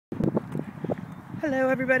Hello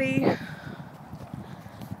everybody.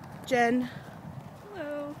 Jen.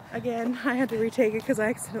 Hello. Again, I had to retake it because I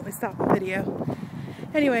accidentally stopped the video.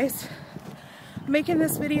 Anyways, I'm making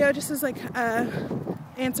this video just as like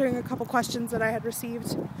answering a couple questions that I had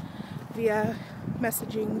received via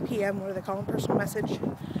messaging, PM, what do they call them, personal message.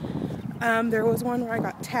 There was one where I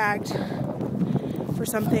got tagged for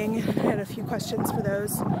something. I had a few questions for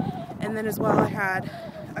those. And then as well I had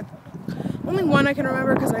only one I can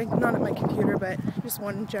remember because I'm not at my computer, but just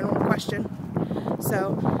one general question.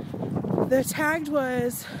 So the tagged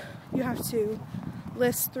was, you have to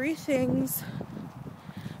list 3 things,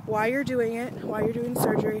 why you're doing it, why you're doing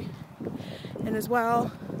surgery, and as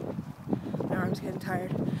well, my arm's getting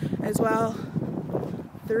tired, as well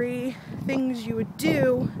 3 things you would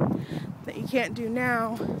do that you can't do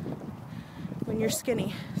now when you're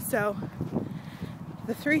skinny. So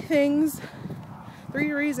the 3 things,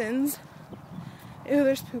 3 reasons. Ew,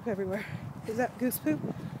 there's poop everywhere. Is that goose poop?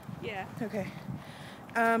 Yeah. Okay.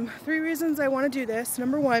 3 reasons I want to do this.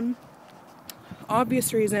 Number 1,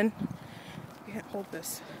 obvious reason. I can't hold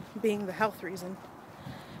this. Being the health reason.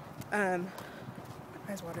 My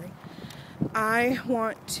eyes watering. I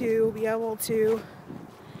want to be able to.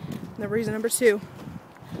 The reason number 2.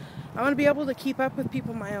 I want to be able to keep up with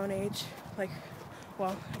people my own age. Like,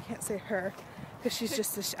 well, I can't say her, because she's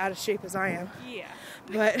just as out of shape as I am. Yeah.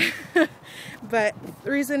 But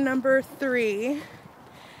reason number 3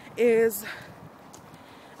 is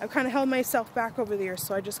I've kind of held myself back over the years,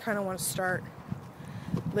 so I just kind of want to start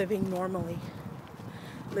living normally.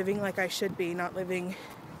 Living like I should be, not living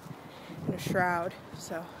in a shroud.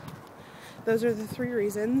 So those are the 3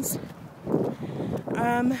 reasons.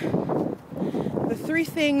 The 3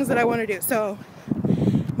 things that I want to do. So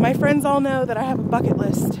my friends all know that I have a bucket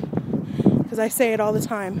list, because I say it all the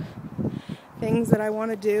time. Things that I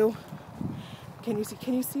want to do. Can you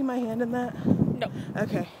see my hand in that? No.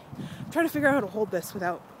 Okay. I'm trying to figure out how to hold this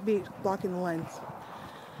without blocking the lens.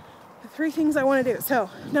 The 3 things I want to do.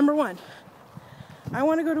 So, number 1, I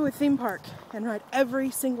want to go to a theme park and ride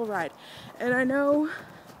every single ride. And I know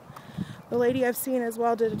the lady I've seen as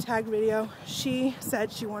well did a tag video. She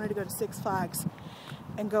said she wanted to go to Six Flags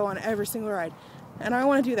and go on every single ride. And I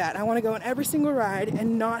want to do that. I want to go on every single ride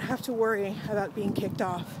and not have to worry about being kicked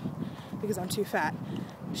off because I'm too fat.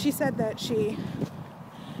 She said that she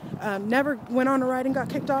never went on a ride and got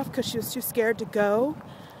kicked off because she was too scared to go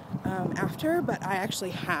after, but I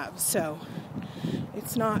actually have. So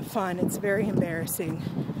it's not fun. It's very embarrassing.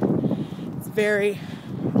 It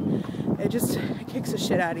kicks the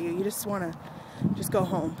shit out of you. You just want to just go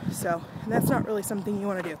home. So that's not really something you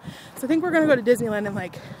want to do. So I think we're going to go to Disneyland in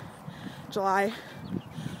like July.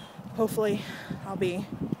 Hopefully I'll be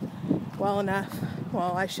well enough.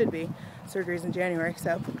 Well, I should be. Surgery's in January,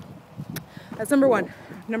 so that's number 1.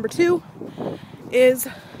 Number 2 is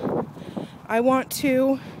I want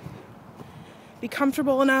to be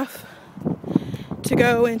comfortable enough to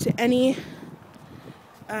go into any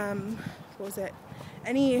what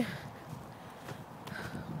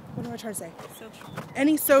am I trying to say?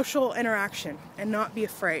 Any social interaction and not be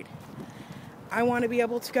afraid. I want to be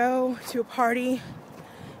able to go to a party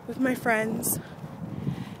with my friends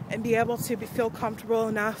and be able to feel comfortable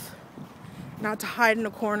enough not to hide in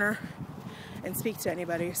a corner and speak to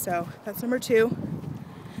anybody. So that's number 2.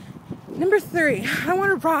 Number 3, I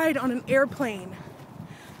want to ride on an airplane.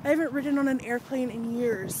 I haven't ridden on an airplane in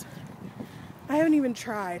years. I haven't even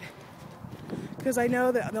tried because I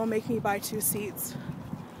know that they'll make me buy 2 seats.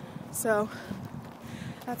 So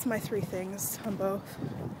that's my 3 things on both.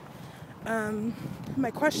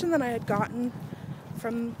 My question that I had gotten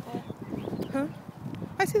from,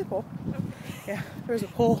 I see the pole. Yeah, there's a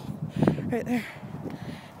pole right there.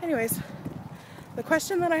 Anyways, the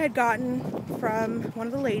question that I had gotten from one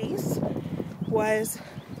of the ladies was,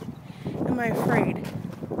 am I afraid?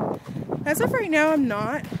 As of right now, I'm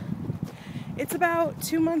not. It's about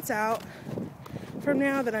 2 months out from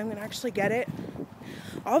now that I'm going to actually get it.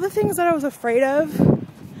 All the things that I was afraid of,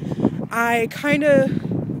 I kind of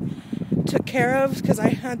took care of because I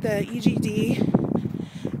had the EGD,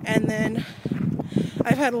 and then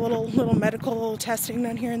I've had a little medical testing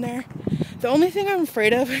done here and there. The only thing I'm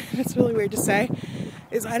afraid of, it's really weird to say,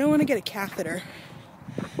 is I don't want to get a catheter.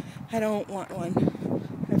 I don't want one.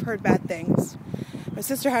 I've heard bad things. My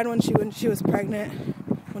sister had one when she was pregnant,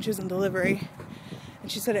 when she was in delivery, and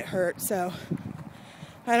she said it hurt, so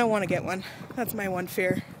I don't want to get one. That's my one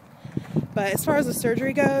fear. But as far as the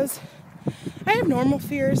surgery goes, I have normal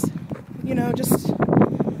fears, just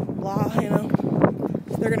blah,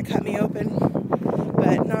 they're going to cut me open,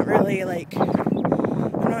 but not really, like,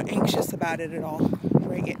 I'm not anxious about it at all,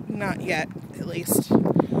 right? Not yet, at least.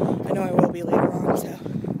 I know I will be later on,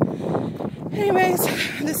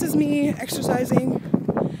 anyways, this is me exercising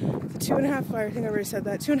the 2.5, I think I already said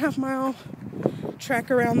that, 2.5 mile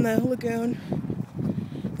trek around the lagoon.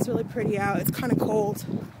 It's really pretty out. It's kind of cold.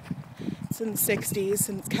 It's in the 60s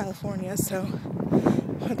and it's California, so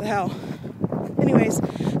what the hell. Anyways,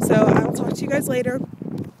 so I'll talk to you guys later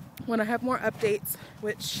when I have more updates,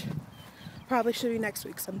 which probably should be next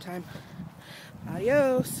week sometime.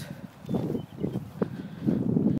 Adios.